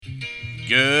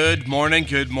Good morning,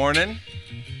 good morning.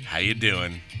 How you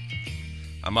doing?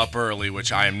 I'm up early,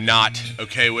 which I am not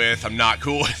okay with. I'm not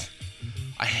cool with.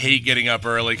 I hate getting up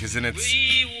early because then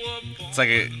it's like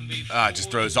it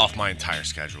just throws off my entire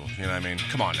schedule. You know what I mean?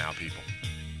 Come on now, people.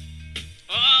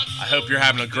 I hope you're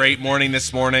having a great morning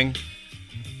this morning.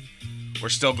 We're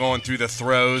still going through the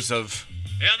throes of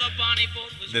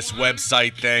this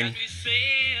website thing.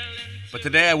 But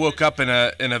today I woke up in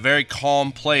a very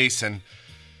calm place, and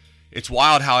it's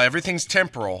wild how everything's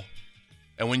temporal.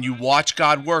 And when you watch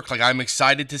God work, like I'm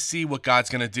excited to see what God's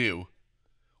going to do.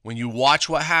 When you watch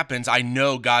what happens, I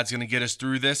know God's going to get us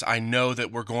through this. I know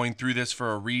that we're going through this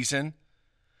for a reason.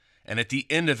 And at the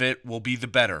end of it, we'll be the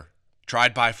better.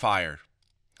 Tried by fire.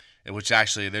 Which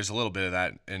actually, there's a little bit of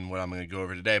that in what I'm going to go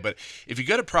over today. But if you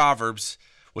go to Proverbs,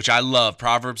 which I love,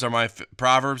 Proverbs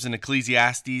and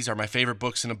Ecclesiastes are my favorite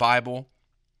books in the Bible.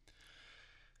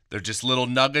 They're just little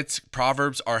nuggets.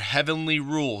 Proverbs are heavenly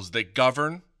rules that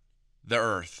govern the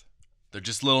earth. They're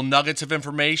just little nuggets of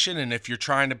information, and if you're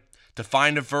trying to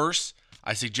find a verse,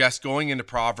 I suggest going into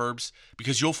Proverbs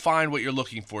because you'll find what you're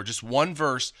looking for. Just one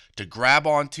verse to grab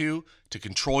onto, to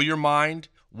control your mind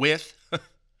with,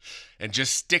 and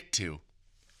just stick to.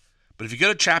 But if you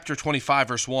go to chapter 25,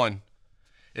 verse 1,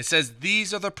 it says,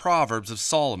 "These are the Proverbs of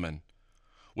Solomon,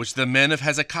 which the men of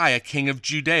Hezekiah, king of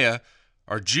Judah,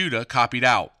 copied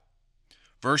out."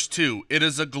 Verse 2, "It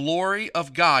is a glory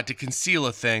of God to conceal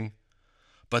a thing,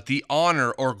 but the honor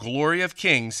or glory of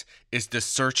kings is to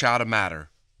search out a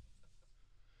matter."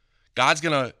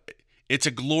 It's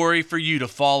a glory for you to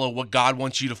follow what God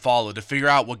wants you to follow, to figure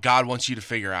out what God wants you to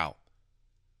figure out.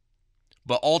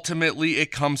 But ultimately,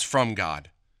 it comes from God,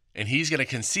 and he's going to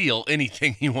conceal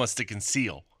anything he wants to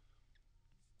conceal.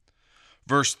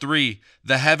 Verse 3,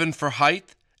 "The heaven for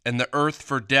height and the earth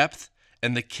for depth,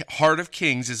 and the heart of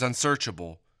kings is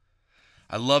unsearchable."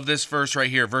 I love this verse right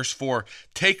here. Verse 4,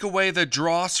 "Take away the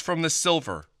dross from the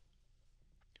silver."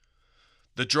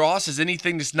 The dross is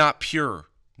anything that's not pure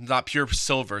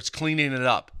silver. It's cleaning it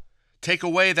up. "Take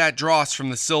away that dross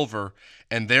from the silver,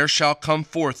 and there shall come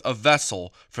forth a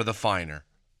vessel for the finer."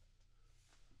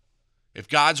 If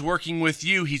God's working with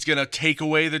you, he's going to take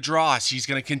away the dross. He's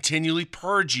going to continually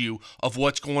purge you of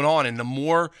what's going on,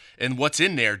 and what's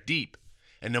in there deep.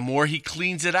 And the more he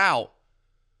cleans it out,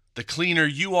 the cleaner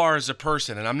you are as a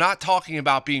person. And I'm not talking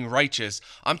about being righteous.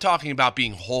 I'm talking about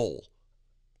being whole.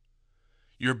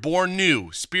 You're born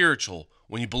new, spiritual,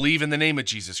 when you believe in the name of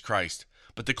Jesus Christ.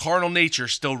 But the carnal nature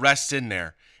still rests in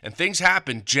there. And things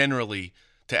happen generally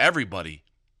to everybody.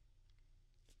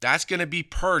 That's going to be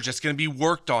purged. That's going to be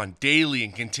worked on daily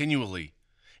and continually.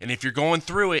 And if you're going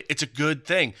through it, it's a good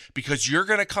thing because you're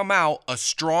going to come out a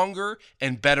stronger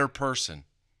and better person.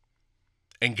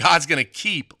 And God's going to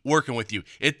keep working with you.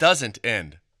 It doesn't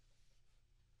end.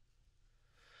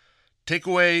 "Take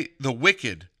away the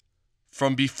wicked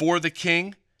from before the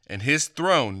king, and his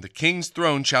throne, the king's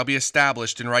throne, shall be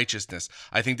established in righteousness."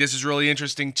 I think this is really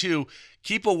interesting too.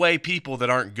 Keep away people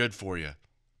that aren't good for you.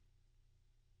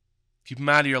 Keep them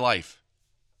out of your life.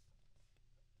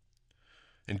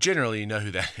 And generally, you know who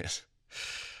that is.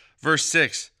 Verse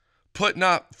 6, "Put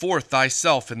not forth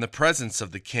thyself in the presence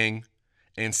of the king,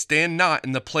 and stand not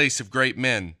in the place of great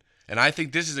men." And I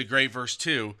think this is a great verse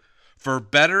too. "For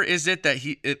better is it that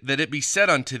it be said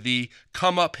unto thee,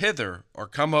 Come up hither," or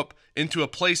come up into a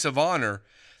place of honor,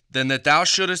 "than that thou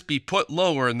shouldest be put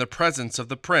lower in the presence of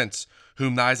the prince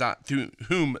whom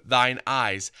thine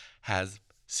eyes has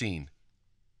seen."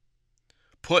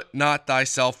 Put not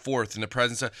thyself forth in the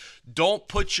presence of... Don't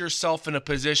put yourself in a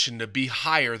position to be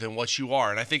higher than what you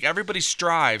are. And I think everybody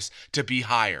strives to be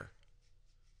higher.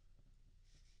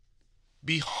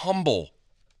 Be humble.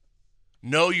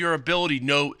 Know your ability.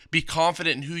 Be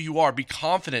confident in who you are. Be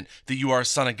confident that you are a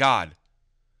son of God.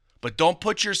 But don't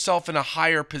put yourself in a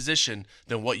higher position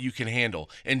than what you can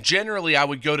handle. And generally, I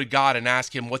would go to God and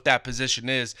ask him what that position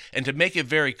is and to make it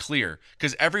very clear.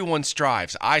 Because everyone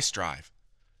strives. I strive.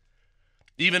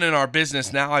 Even in our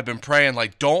business now, I've been praying,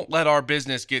 don't let our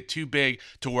business get too big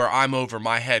to where I'm over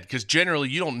my head. Because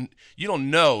generally, you don't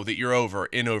know that you're over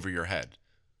your head.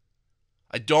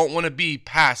 I don't want to be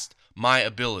past my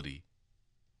ability.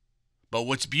 But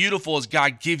what's beautiful is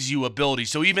God gives you ability.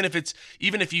 So even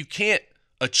if you can't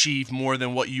achieve more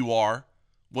than what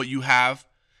you have,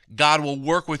 God will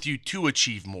work with you to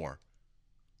achieve more.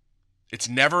 It's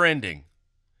never ending.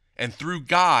 And through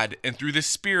God and through the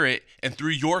Spirit and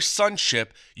through your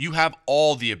sonship, you have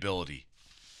all the ability.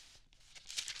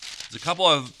 There's a couple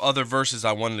of other verses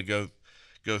I wanted to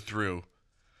go through.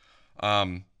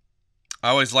 I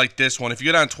always like this one. If you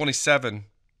go down to 27,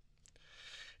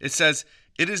 it says,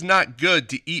 "It is not good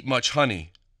to eat much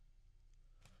honey,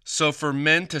 So for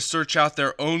men to search out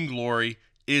their own glory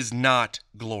is not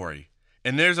glory.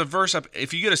 And there's a verse up,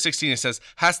 if you go to 16, it says,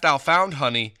 Hast thou found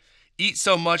honey? Eat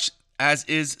so much as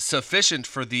is sufficient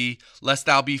for thee, lest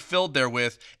thou be filled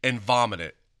therewith and vomit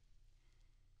it.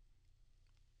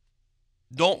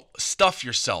 Don't stuff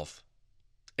yourself.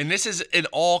 And this is in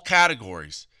all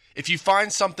categories. If you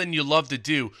find something you love to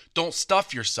do, don't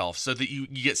stuff yourself so that you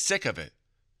get sick of it.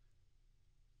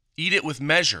 Eat it with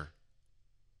measure.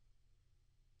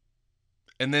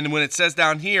 And then when it says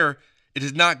down here, it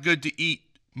is not good to eat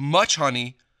much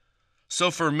honey, so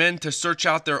for men to search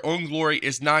out their own glory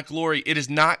is not glory. It is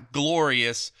not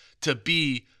glorious to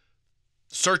be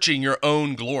searching your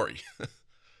own glory.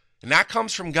 And that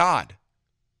comes from God.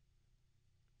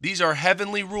 These are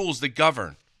heavenly rules that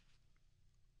govern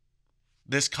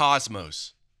this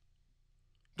cosmos.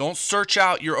 Don't search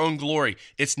out your own glory.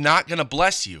 It's not going to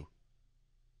bless you.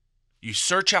 You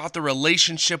search out the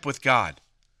relationship with God.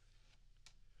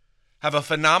 Have a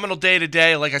phenomenal day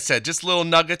today. Like I said, just little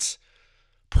nuggets.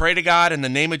 Pray to God in the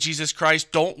name of Jesus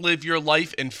Christ. Don't live your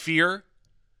life in fear.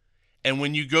 And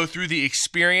when you go through the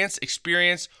experience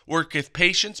worketh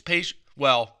patience.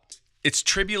 It's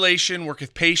tribulation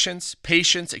worketh patience,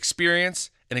 patience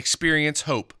experience, and experience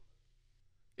hope.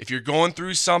 If you're going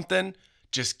through something,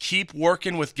 just keep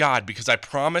working with God, because I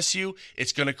promise you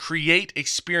it's going to create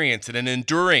experience and an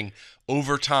enduring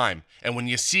over time. And when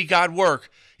you see God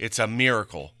work, it's a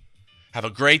miracle. Have a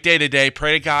great day today.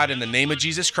 Pray to God in the name of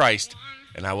Jesus Christ,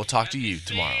 and I will talk to you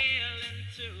tomorrow.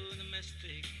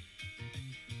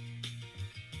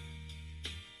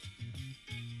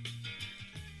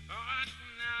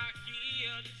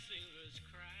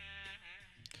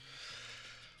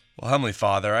 Well, Heavenly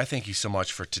Father, I thank you so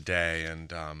much for today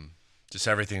and just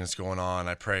everything that's going on.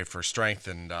 I pray for strength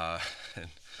and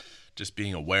just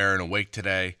being aware and awake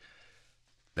today,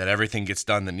 that everything gets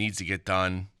done that needs to get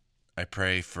done. I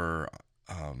pray for,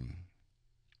 I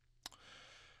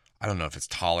don't know if it's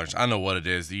tolerance. I don't know what it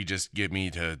is. You just get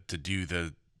me to do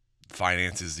the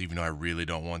finances even though I really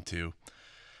don't want to.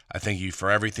 I thank you for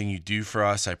everything you do for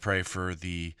us. I pray for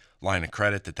the line of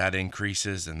credit that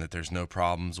increases and that there's no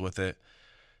problems with it.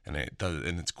 And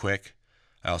it's quick.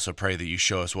 I also pray that you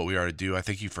show us what we are to do. I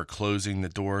thank you for closing the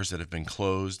doors that have been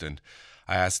closed, and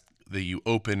I ask that you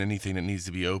open anything that needs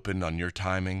to be opened on your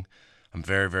timing. I'm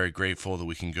very, very grateful that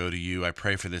we can go to you. I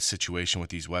pray for this situation with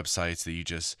these websites, that you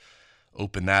just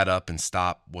open that up and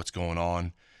stop what's going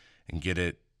on and get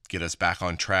us back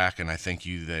on track. And I thank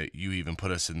you that you even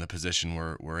put us in the position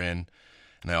we're in.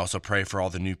 And I also pray for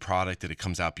all the new product, that it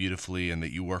comes out beautifully and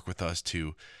that you work with us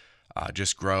to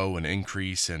just grow and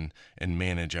increase and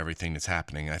manage everything that's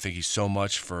happening. I thank you so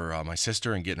much for my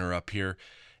sister and getting her up here,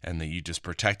 and that you just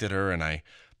protected her. And I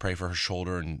pray for her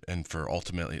shoulder and for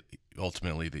ultimately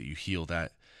that you heal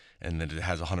that, and that it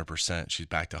has 100%. She's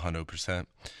back to 100%.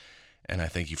 And I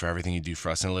thank you for everything you do for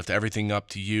us. And I lift everything up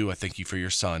to you. I thank you for your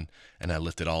son, and I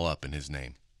lift it all up in his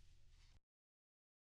name.